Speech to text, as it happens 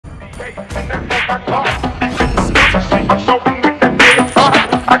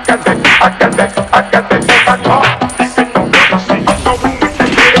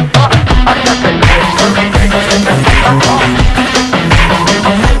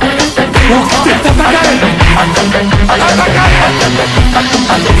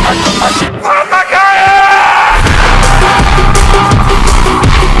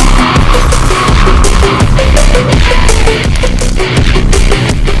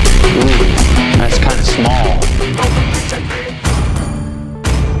That's kind of small.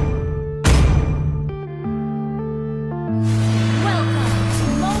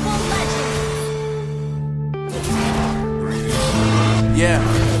 Yeah.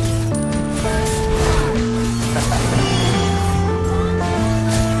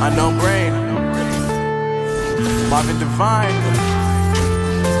 I know BREN. Marvin Divine.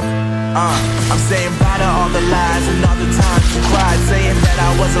 I'm saying bye to all the lies and all the times you cried, saying that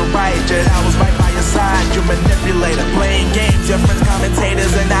I wasn't right, yet I was right by your side. You manipulator, playing games, your friends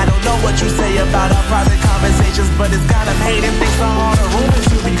commentators, and I don't know what you say about our private conversations, but it's got them hating. Thanks to all the rumors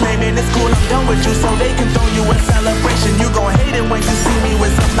you be claiming. It's cool, I'm done with you, so they can throw you a celebration. You gon' hate it when you see me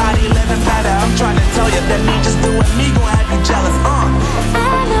with somebody living better. I'm trying to tell you that me just doing me gon' have you jealous. I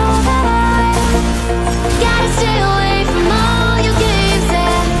know that I gotta stay away from all your games,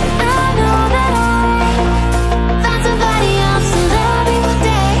 and I know that I found somebody else to love me one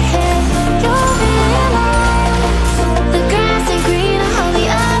day. You'll realize the grass ain't greener on the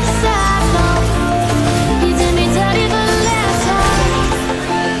other side. No, you did me dirty for the last time,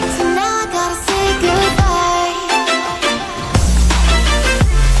 so now I gotta say goodbye.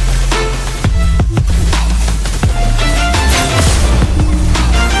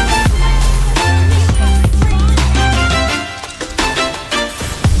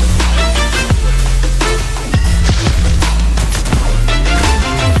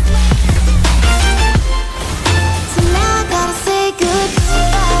 So now I gotta say goodbye.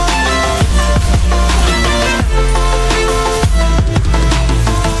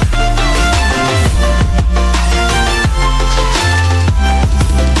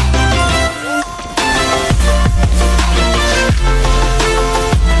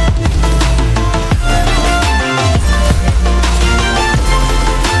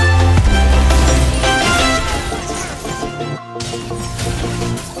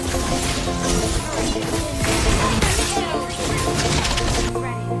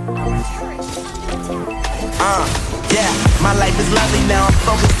 Yeah, my life is lovely now, I'm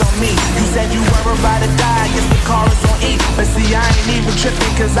focused on me. You said you were about to die, I guess the call is on E. But see, I ain't even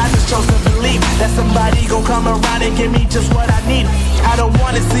tripping, cause I just chose to believe that somebody gon' come around and give me just what I need. I don't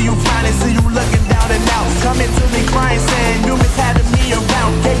wanna see you finding, see you looking down and out, coming to me crying, saying you miss having me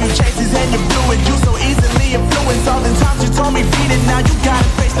around. Gave you chances and you blew it, you so easily influenced. All the times you told me beat it, now you gotta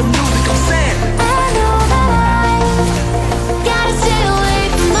face the